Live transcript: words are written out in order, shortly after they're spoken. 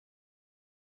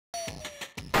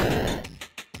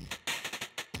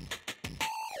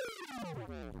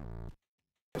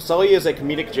Sully is a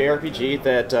comedic JRPG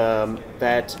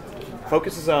that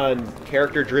focuses on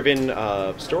character-driven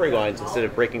storylines instead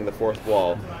of breaking the fourth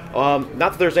wall. Not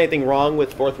that there's anything wrong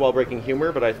with fourth wall breaking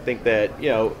humor, but I think that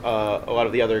a lot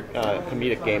of the other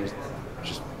comedic games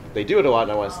they do it a lot,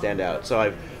 and I want to stand out.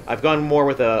 So I've gone more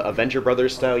with a Venture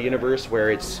Brothers style universe where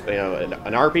it's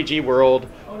an RPG world,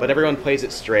 but everyone plays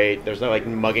it straight. There's no like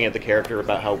mugging at the character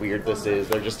about how weird this is.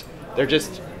 They're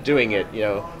just doing it.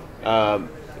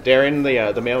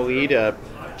 Darren, the male lead,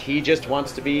 he just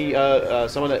wants to be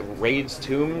someone that raids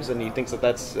tombs, and he thinks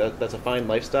that's a fine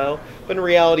lifestyle. But in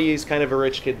reality, he's kind of a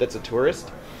rich kid that's a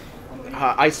tourist.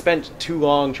 I spent too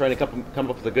long trying to come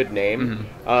up with a good name.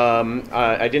 Mm-hmm.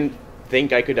 I didn't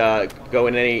think I could go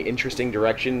in any interesting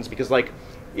directions because,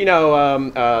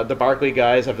 the Barkley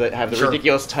guys have the Sure.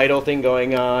 ridiculous title thing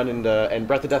going on, and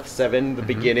Breath of Death 7, the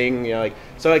beginning,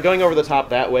 so going over the top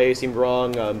that way seemed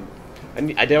wrong.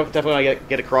 And I definitely want to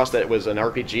get across that it was an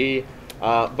RPG.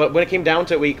 But when it came down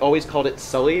to it, we always called it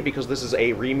Sully because this is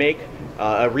a remake,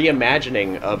 a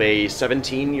reimagining of a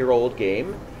 17-year-old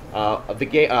game.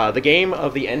 The game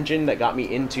of the engine that got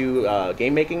me into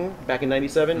game making back in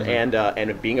 '97, mm-hmm.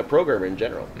 and being a programmer in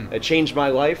general. Mm-hmm. It changed my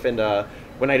life, and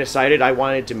when I decided I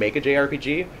wanted to make a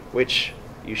JRPG, which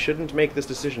you shouldn't make this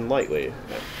decision lightly.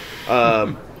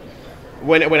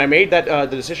 When I made the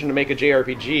decision to make a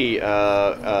JRPG,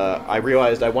 I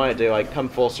realized I wanted to come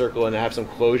full circle and have some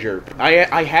closure.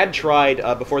 I had tried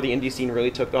before the indie scene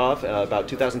really took off, about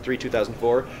 2003,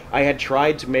 2004. I had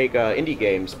tried to make indie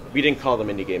games. We didn't call them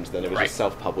indie games then; it was just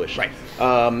self-published. Right.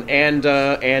 And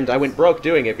I went broke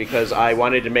doing it because I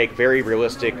wanted to make very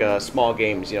realistic small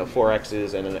games,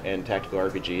 4Xs and tactical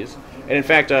RPGs. And in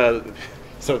fact.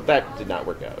 So that did not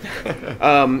work out.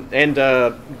 And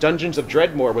Dungeons of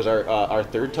Dreadmore was our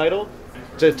third title.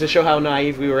 To show how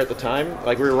naive we were at the time.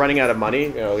 We were running out of money.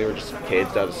 We were just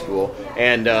kids out of school.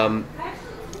 And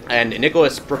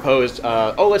Nicholas proposed,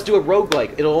 let's do a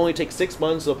roguelike. It'll only take 6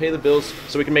 months. It'll pay the bills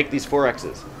so we can make these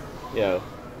 4Xs.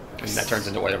 And that turns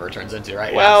into whatever it turns into,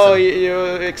 right? Well,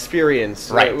 experience.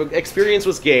 Right. Experience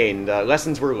was gained.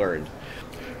 Lessons were learned.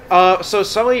 So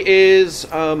Sully is...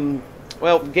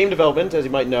 game development, as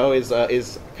you might know, is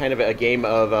kind of a game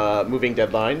of moving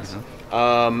deadlines,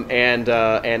 mm-hmm.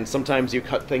 And sometimes you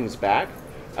cut things back.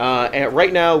 And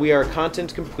right now, we are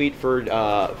content complete for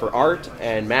art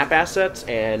and map assets,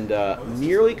 and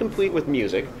nearly complete with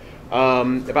music.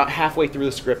 About halfway through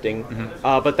the scripting,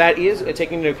 mm-hmm. But that is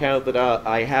taking into account that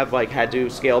I have had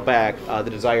to scale back the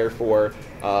desire for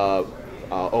a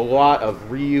lot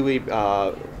of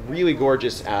really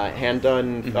gorgeous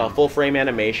hand-done mm-hmm. full-frame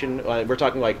animation. We're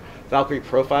talking Valkyrie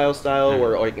Profile style,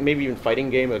 mm-hmm. or maybe even fighting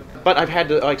game. But I've had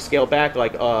to scale back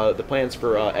the plans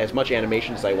for as much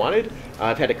animation as I wanted.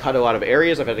 I've had to cut a lot of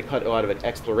areas. I've had to cut a lot of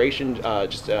exploration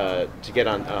just to get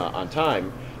on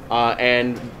time.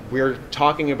 And we're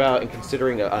talking about and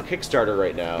considering a Kickstarter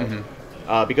right now,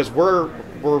 mm-hmm. Because we're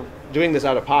doing this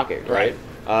out of pocket, right?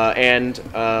 And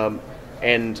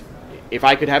if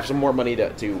I could have some more money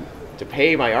to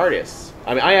pay my artists.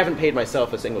 I mean, I haven't paid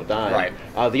myself a single dime.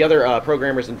 Right. The other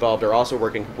programmers involved are also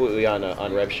working completely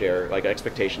on rev share,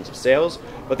 expectations of sales.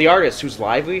 But the artists whose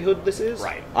livelihood this is,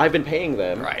 right. I've been paying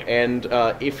them. Right. And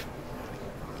if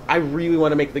I really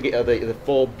want to make the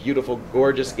full, beautiful,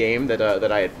 gorgeous game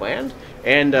that I had planned,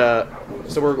 and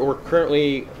so we're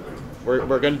currently.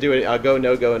 We're going to do a go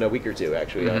no go in a week or two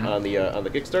actually, mm-hmm. on the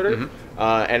Kickstarter, mm-hmm.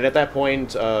 And at that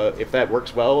point, if that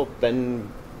works well,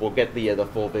 then we'll get the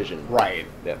full vision. Right.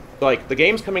 Yeah. The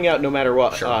game's coming out no matter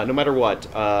what. Sure. No matter what.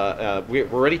 We're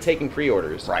already taking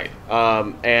pre-orders. Right.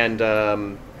 And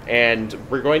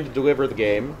we're going to deliver the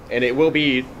game, and it will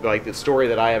be the story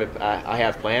that I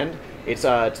have planned. It's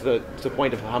to the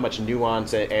point of how much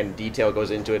nuance and detail goes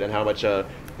into it, and how much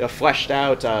fleshed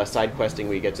out side questing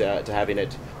we get to have in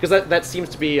it, because that seems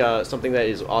to be something that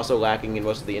is also lacking in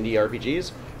most of the indie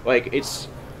RPGs.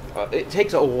 It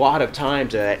takes a lot of time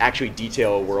to actually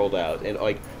detail a world out, and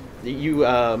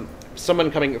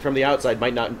someone coming from the outside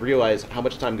might not realize how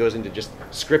much time goes into just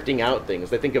scripting out things.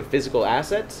 They think of physical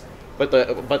assets, but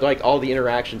all the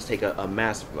interactions take a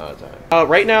massive amount of time.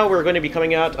 Right now, we're going to be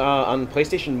coming out on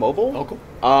PlayStation Mobile, oh, cool.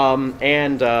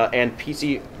 And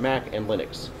PC, Mac, and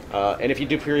Linux. And if you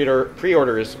do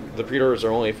pre-orders, the pre-orders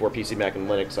are only for PC, Mac, and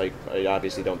Linux. I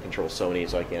obviously don't control Sony,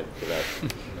 so I can't do that.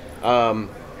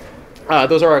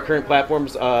 Those are our current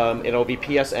platforms. It'll be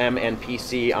PSM and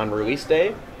PC on release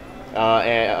day,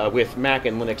 with Mac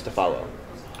and Linux to follow.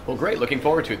 Well, great. Looking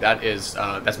forward to it. That's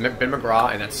Ben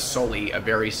McGraw, and that's Sully, a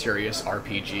very serious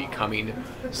RPG coming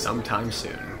sometime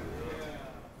soon.